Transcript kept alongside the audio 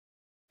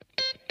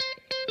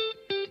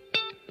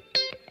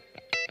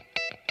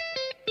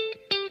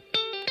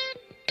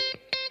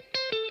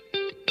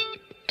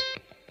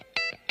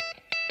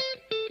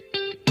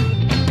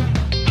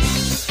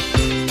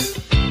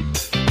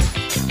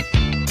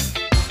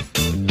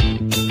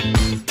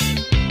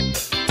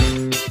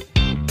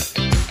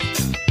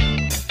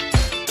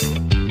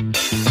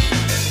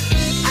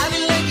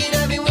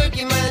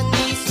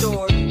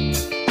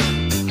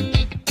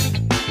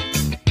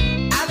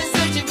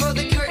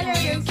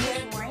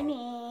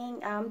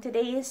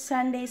Today is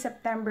Sunday,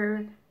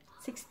 September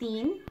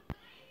 16.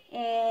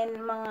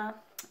 And mga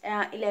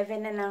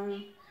 11 na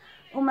ng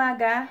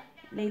umaga.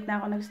 Late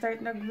na ako nag-start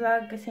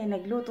nag-vlog kasi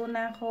nagluto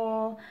na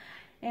ako.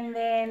 And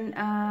then,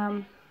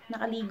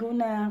 nakaligo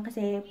na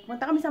kasi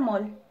punta kami sa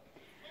mall.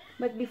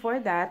 But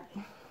before that,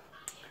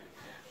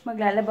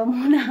 maglalaba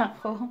muna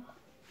ako.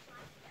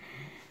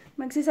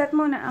 Magsisat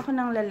muna ako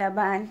ng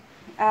lalaban.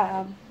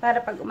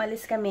 Para pag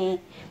umalis kami,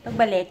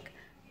 pagbalik,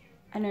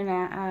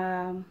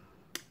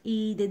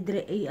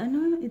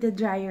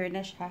 i-dryer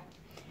na siya.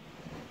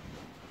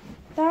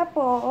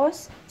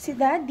 Tapos, si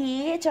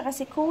Daddy at saka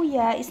si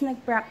Kuya is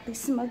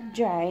nag-practice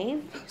mag-drive.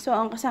 So,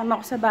 ang kasama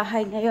ko sa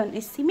bahay ngayon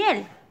is si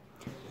Mel.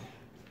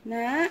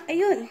 Na,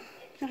 ayun,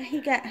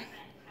 nakahiga.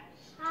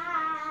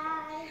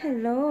 Hi!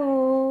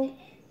 Hello!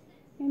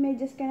 May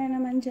medyas ka na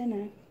naman dyan,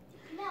 ah.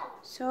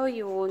 So,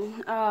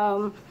 yun.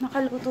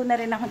 Nakaluto na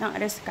rin ako ng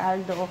arroz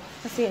caldo.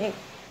 Kasi,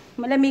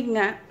 malamig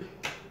nga.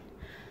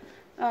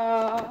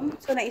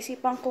 So,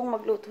 naisipan kong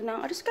magluto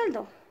ng arroz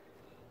caldo.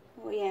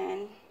 O,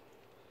 yan.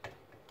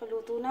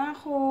 Kaluto na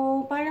ako.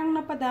 Parang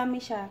napadami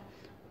siya.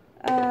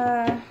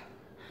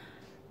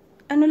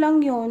 Ano lang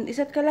yun?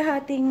 Isa't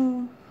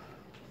kalahating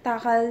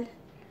takal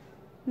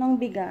ng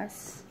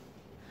bigas.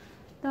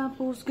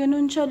 Tapos,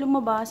 ganun siya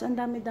lumabas. Ang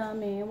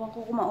dami-dami. Ewan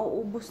ko kung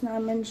mauubos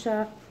namin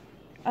siya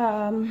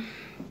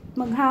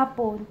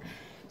maghapon.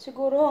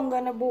 Siguro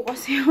hanggang na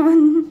bukas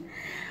yun.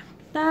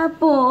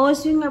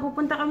 Tapos, yun nga,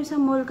 pupunta kami sa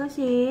mall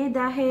kasi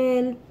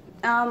dahil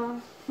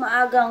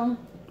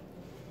maagang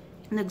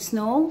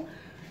nag-snow.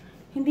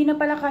 Hindi na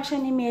pala kasya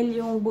ni Mel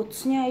yung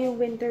boots niya,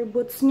 yung winter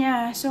boots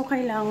niya. So,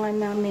 kailangan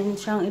namin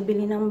siyang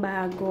ibili ng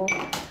bago.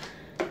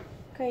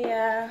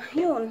 Kaya,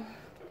 yun.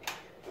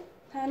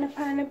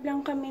 Hanap-hanap lang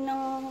kami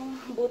ng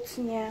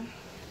boots niya.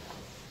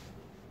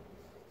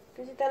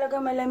 Kasi talaga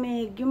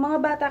malamig. Yung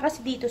mga bata kasi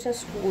dito sa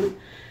school,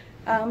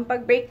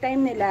 pag break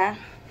time nila,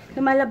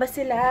 lumalabas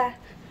sila.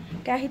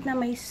 Kahit na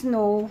may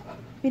snow,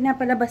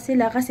 pinapalabas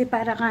sila kasi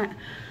para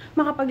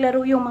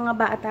makapaglaro yung mga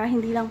bata.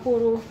 Hindi lang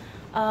puro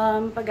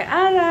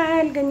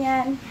pag-aaral,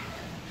 ganyan.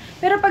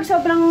 Pero pag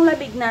sobrang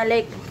labig na,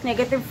 like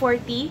negative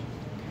 40,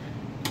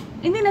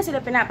 hindi na sila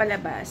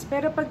pinapalabas.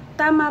 Pero pag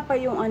tama pa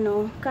yung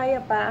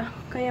kaya pa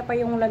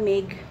yung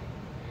lamig,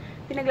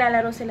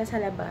 pinaglalaro sila sa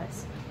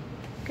labas.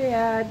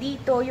 Kaya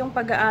dito yung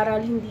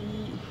pag-aaral,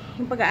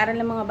 yung pag-aaral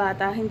ng mga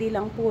bata, hindi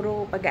lang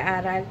puro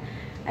pag-aaral.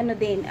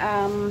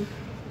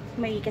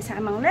 May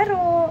kasamang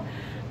laro,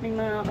 may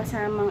mga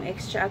kasamang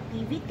extra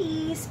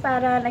activities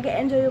para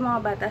nag-enjoy yung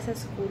mga bata sa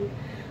school.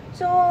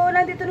 So,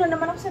 nandito na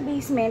naman ako sa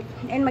basement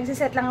and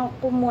magsiset lang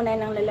ako muna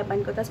ng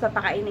lalaban ko, tapos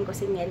papakainin ko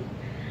si Mel.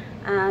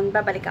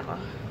 Babalik ako.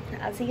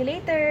 I'll see you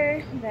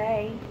later.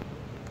 Bye!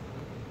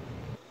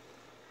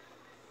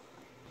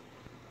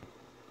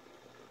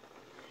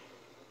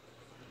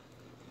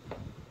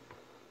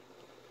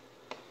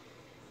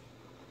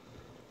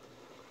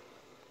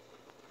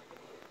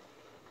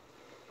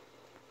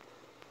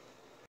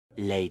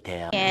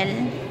 Later.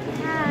 Mel.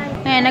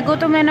 Ayan,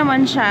 nagutom na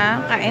naman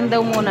siya. Kain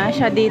daw muna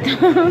siya dito.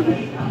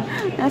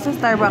 Nasa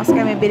Starbucks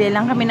kami. Bili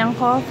lang kami ng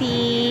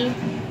coffee.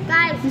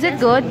 Guys, is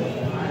it good?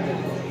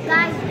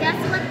 Guys,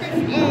 guess what this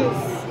is?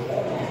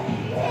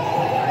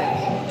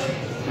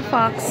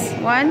 Fox.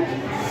 One?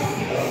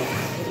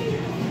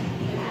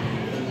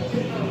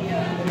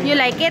 You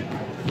like it?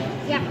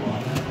 Yeah.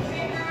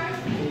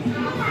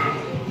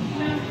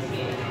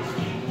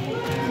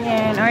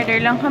 Ayan,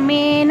 order lang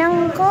kami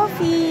ng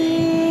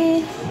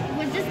coffee.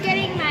 We're just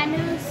getting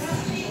Manu's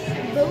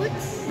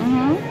boots.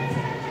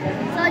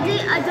 So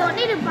I don't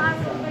need to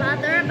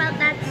bother about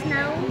that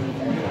snow.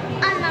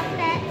 I love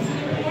that.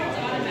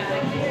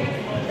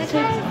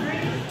 Because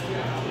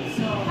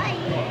hi.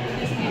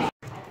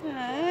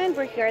 And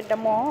we're here at the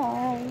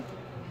mall.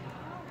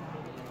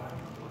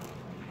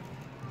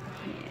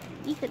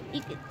 Ikot,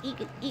 ikot,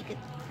 ikot, ikot.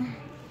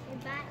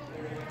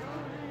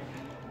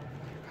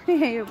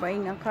 You're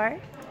buying a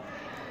car?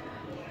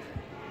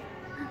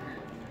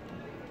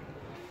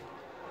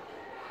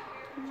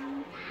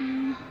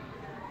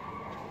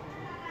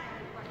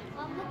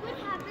 Look what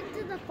happened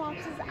to the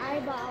fox's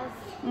eyeballs.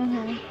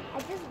 I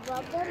just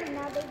rubbed them and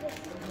now they just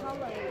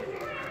colored.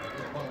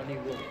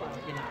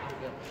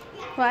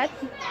 What?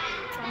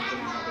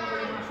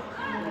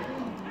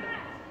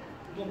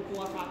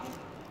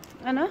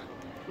 Ano?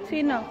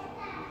 Sino?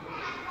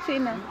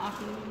 Sino?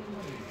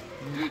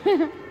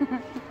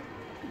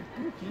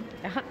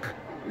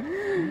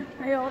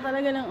 Ayoko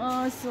talaga ng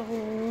aso.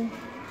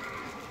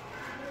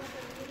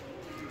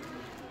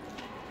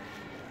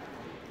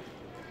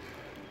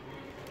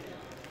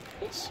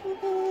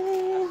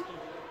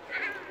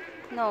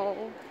 No.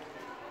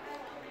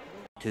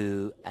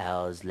 2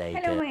 hours later.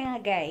 Hello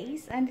mga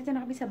guys. Andito na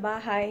kami sa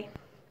bahay.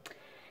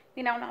 Hindi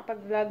na ako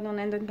nakapag-vlog nung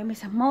nandun kami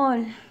sa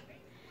mall.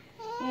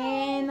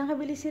 And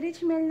nakabili si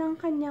Richmel ng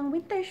kanyang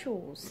winter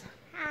shoes.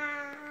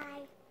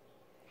 Hi.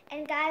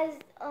 And guys,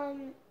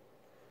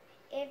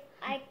 if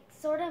I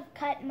sort of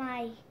cut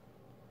my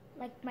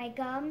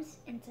gums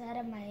instead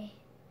of my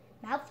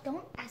mouth,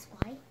 don't ask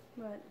why.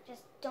 What?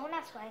 Just don't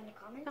ask why in the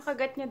comments.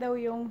 Nakagat niya daw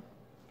yung...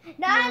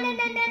 No. It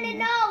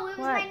was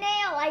What? my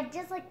nail. I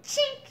just like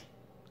chink.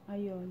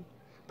 Ayun.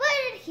 But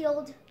it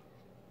healed.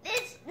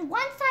 It's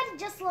one side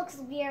just looks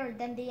weird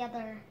than the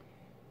other.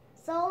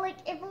 So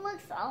like it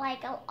looks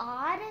like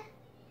odd.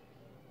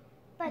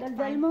 But it's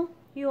Daldal fine. mo.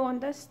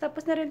 Yun.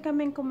 Tapos na rin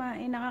kaming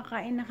kumain.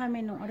 Nakakain na kami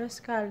nung arroz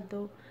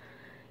caldo.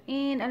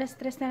 And alas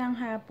 3 na lang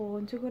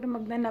hapon. Siguro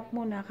magnanap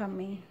muna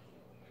kami.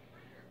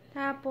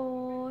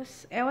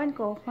 Tapos, ewan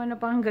ko kung ano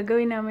pang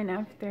gagawin namin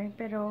after.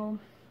 Pero,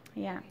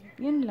 yeah.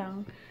 Yun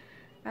lang.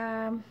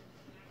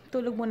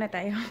 Tulog muna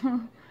tayo.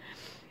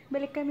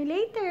 Balik kami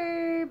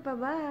later.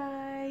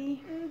 Bye-bye.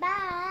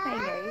 Bye. Hi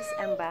guys,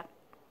 I'm back.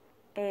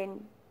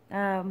 And,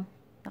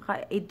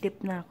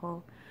 naka-idlip na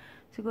ako.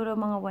 Siguro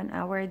mga 1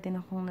 hour din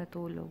akong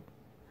natulog.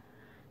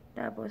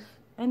 Tapos,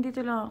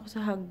 andito lang ako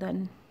sa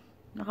hagdan.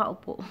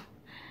 Nakaupo.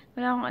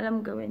 Wala akong alam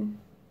gawin.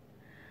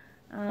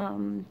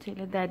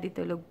 Sila daddy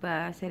tulog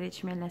pa. Si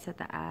Richmel nasa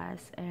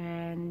taas.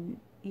 And,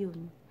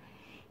 yun.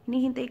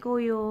 Hinihintay ko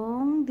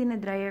yung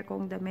dinadryer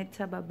kong damit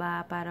sa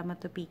baba para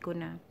matupi ko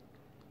na.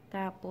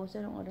 Tapos,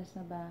 anong oras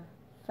na ba?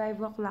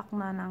 5 o'clock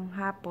na ng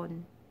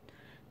hapon.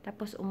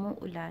 Tapos,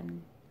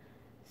 umuulan.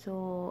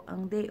 So,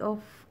 ang day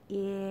off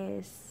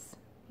is,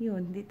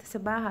 yun, dito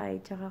sa bahay.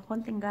 Tsaka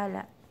konting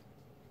gala.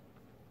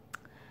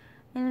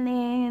 And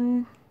then,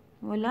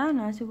 wala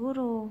na.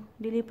 Siguro,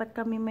 dilipat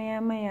kami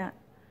maya-maya.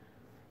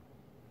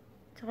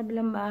 Sa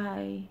kabilang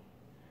bahay.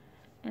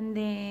 And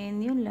then,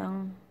 yun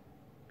lang.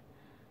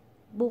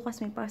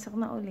 Bukas may pasok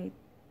na ulit.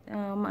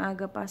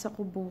 Maaga pasok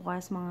ko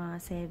bukas, mga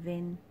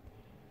 7.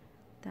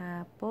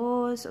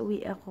 Tapos,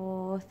 uwi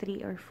ako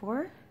 3 or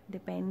 4.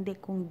 Depende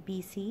kung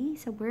busy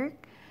sa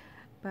work.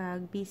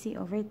 Pag busy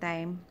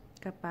overtime.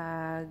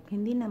 Kapag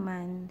hindi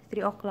naman,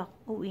 3 o'clock,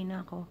 uwi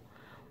na ako.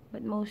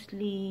 But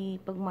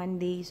mostly, pag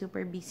Monday,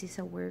 super busy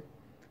sa work.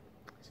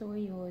 So,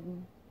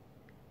 ayun.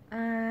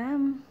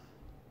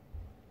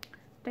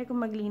 Try ko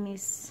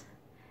maglinis.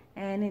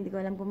 And hindi ko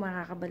alam kung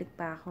makakabalik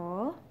pa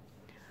ako.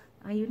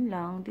 Ayun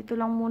lang. Dito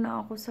lang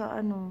muna ako sa,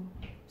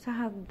 sa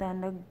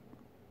hagdan.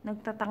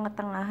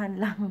 Nagtatanga-tangahan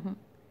lang.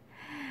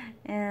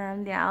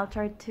 And yeah, I'll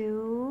try to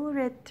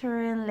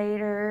return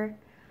later.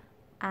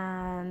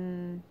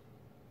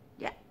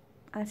 Yeah,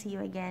 I'll see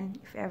you again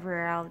if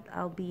ever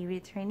I'll be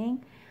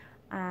returning.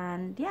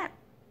 And yeah,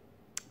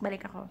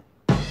 balik ako.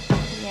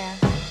 Yeah.